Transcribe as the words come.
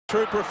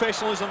True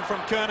professionalism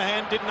from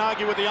Kernahan. Didn't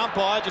argue with the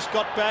umpire, just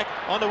got back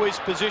onto his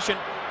position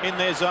in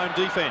their zone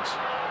defence.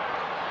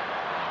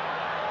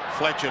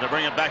 Fletcher to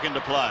bring it back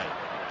into play.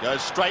 Goes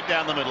straight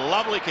down the middle.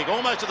 Lovely kick,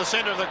 almost to the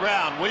centre of the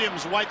ground.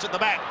 Williams waits at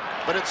the back,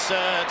 but it's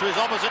to his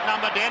opposite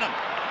number, Denham.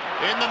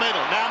 In the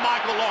middle. Now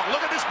Michael Long. Look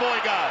at this boy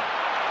go.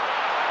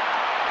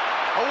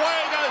 Away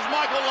goes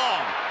Michael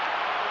Long.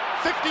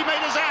 50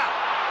 metres out.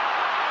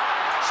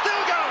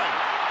 Still going.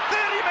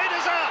 30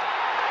 metres out.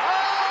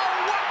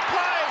 Oh, what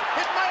play!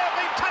 It may have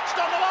been touched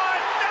on the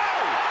line. No!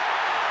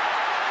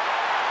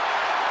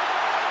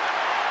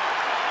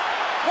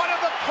 One of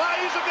the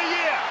plays of the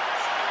year.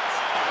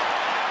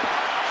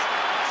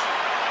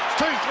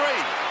 2-3.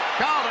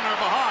 Carlton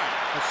are behind.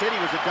 I said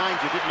he was a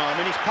danger, didn't I? I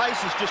mean, his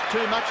pace is just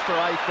too much for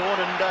Athorn,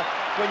 and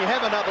when you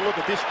have another look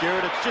at this,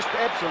 Gerard, it's just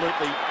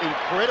absolutely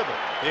incredible.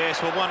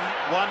 Yes, well, one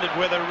wondered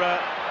whether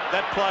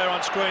that player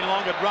on screen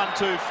long had run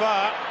too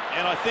far,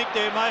 and I think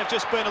there may have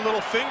just been a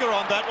little finger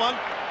on that one.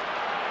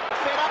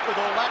 Fed up with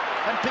all that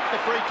and picked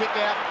the free kick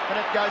out,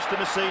 and it goes to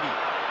Mercedes.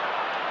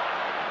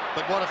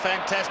 But what a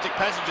fantastic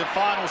passage of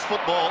finals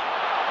football.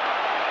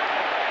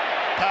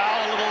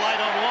 Powell a little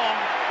late on Long.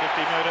 50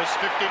 metres.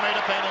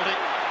 50-metre penalty.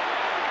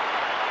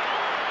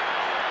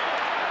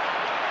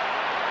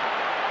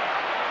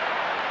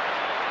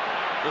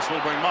 This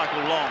will bring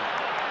Michael Long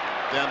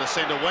down to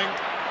centre wing.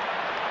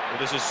 Well,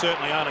 this is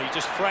certainly only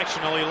just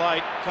fractionally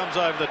late. Comes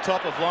over the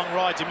top of Long,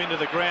 rides him into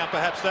the ground.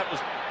 Perhaps that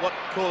was what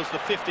caused the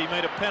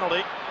 50-metre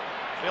penalty.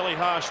 Fairly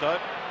harsh, though.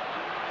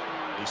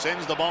 He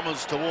sends the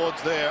Bombers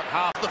towards their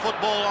half the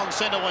football on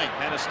centre wing.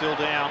 Hannah's still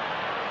down.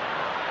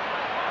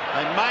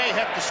 They may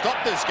have to stop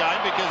this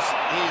game because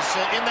he's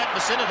in that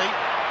vicinity.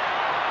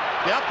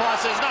 The umpire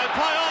says no,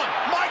 play on.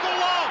 Michael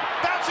Long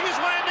bouncing his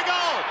way into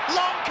goal.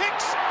 Long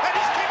kicks and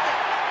he's kicked it.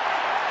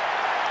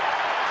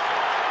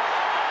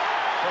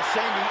 Well,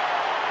 Sandy,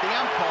 the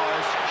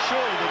umpires,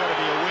 surely they've got to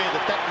be aware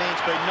that that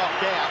man's been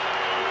knocked out.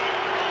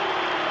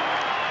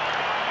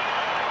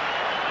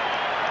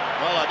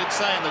 Well, I did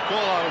say in the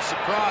call I was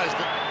surprised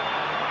that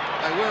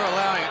they were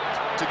allowing it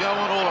to go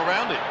on all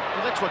around him.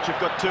 Well, that's what you've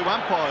got two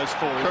umpires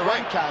for. If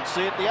one can't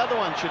see it, the other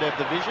one should have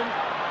the vision.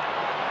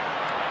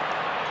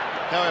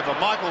 However,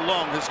 Michael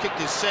Long has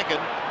kicked his second.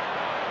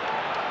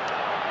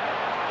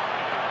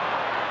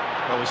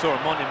 Well, we saw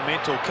a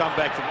monumental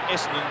comeback from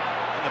Essendon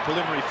in the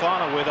preliminary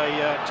final where they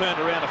turned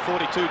around a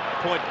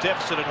 42-point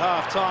deficit at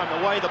half-time.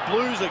 The way the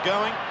Blues are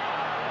going,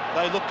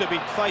 they look to be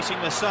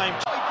facing the same.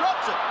 He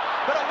drops it,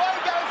 but away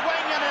goes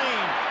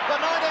Wanganeen, the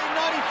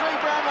 1993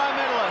 Brownlow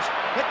medalist.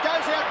 It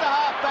goes out to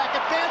half-back.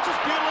 It bounces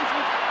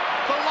beautifully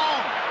for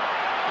Long.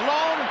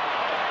 Long,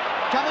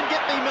 come and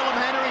get me,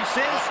 Millenhanner, he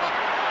says.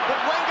 But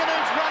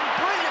Wanganeen's run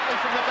brilliantly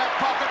from the back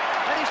pocket,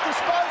 and his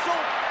disposal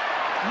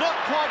not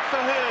quite for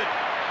Hurd.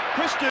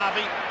 Christian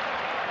Harvey,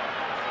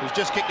 who's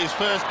just kicked his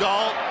first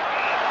goal.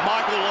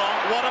 Michael Long,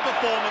 what a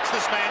performance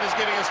this man is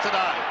giving us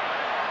today.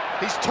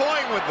 He's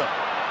toying with them.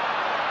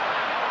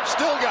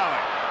 Still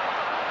going.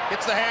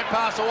 Gets the hand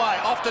pass away.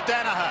 Off to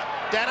Danaher.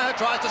 Danaher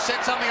tries to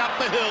set something up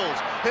for Hills.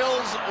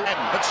 Hills,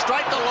 but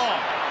straight to Long.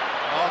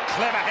 Oh,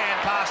 clever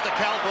hand pass to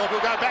Calthorpe.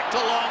 We'll go back to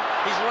Long.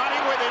 He's running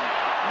with him.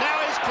 Now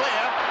he's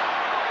clear.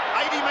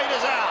 80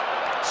 metres out.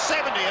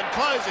 70 and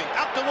closing.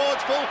 Up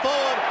towards full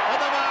forward. And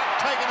the mark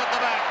taken at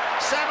the back.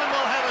 Salmon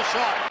will have a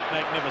shot.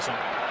 Magnificent.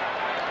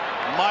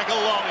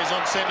 Michael Long is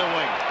on centre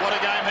wing. What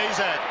a game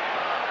he's had.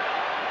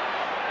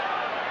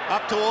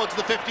 Up towards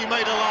the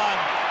 50-metre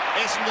line.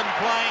 Essendon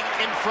playing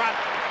in front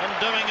and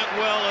doing it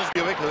well as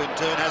Buick, who in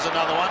turn has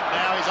another one.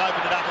 Now he's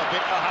opened it up a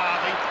bit for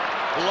Harvey.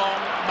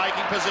 Long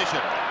making position.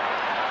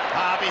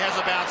 Harvey has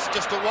a bounce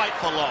just to wait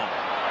for Long.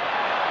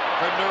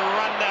 For him to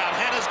run down.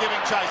 Hannah's giving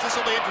chase. This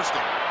will be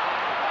interesting.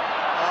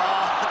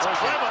 Oh, it's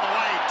clever the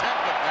way he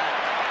tapped it back.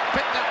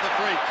 Picked up the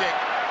free kick.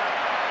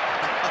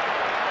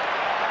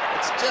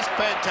 It's just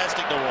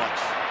fantastic to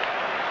watch.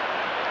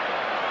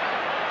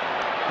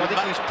 I think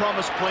he's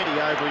promised plenty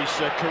over his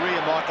career,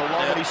 Michael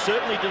Long, and he's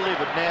certainly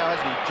delivered now,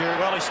 hasn't he, Gerard?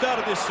 Well, he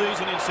started this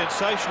season in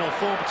sensational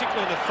form,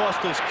 particularly in the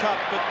Foster's Cup,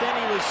 but then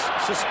he was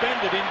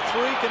suspended in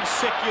 3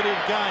 consecutive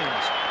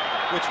games,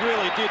 which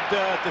really did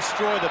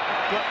destroy the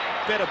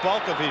better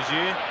bulk of his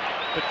year.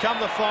 But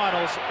come the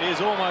finals, he is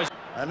almost...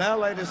 And now,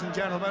 ladies and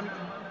gentlemen,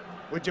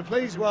 would you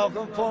please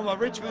welcome former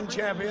Richmond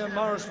champion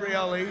Maurice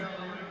Rioli,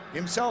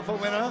 himself a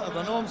winner of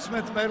the Norm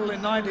Smith Medal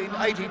in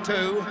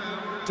 1982,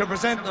 to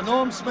present the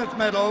Norm Smith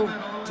Medal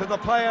to the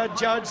player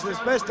judged as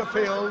best of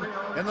field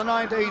in the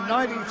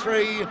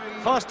 1993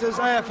 Foster's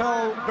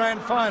AFL Grand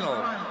Final.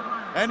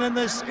 And in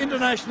this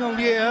international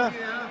year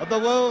of the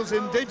world's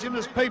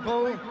Indigenous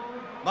people,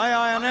 may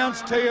I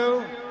announce to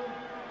you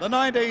the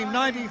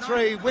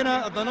 1993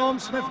 winner of the Norm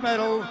Smith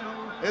Medal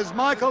is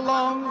Michael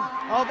Long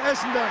of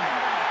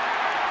Essendon.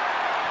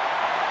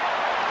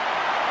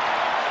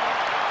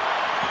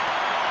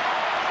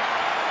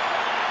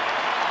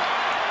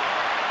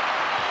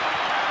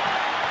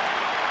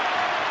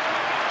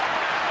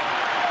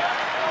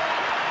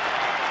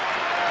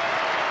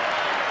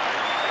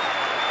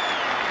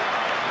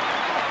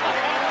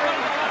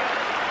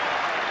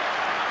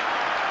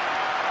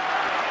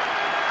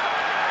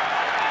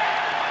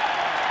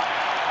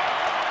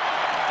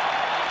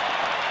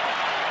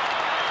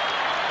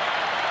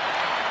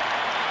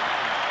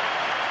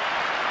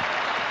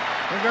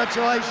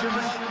 Congratulations,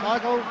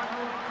 Michael.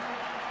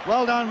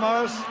 Well done,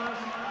 Morris.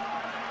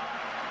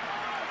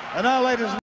 And now, ladies and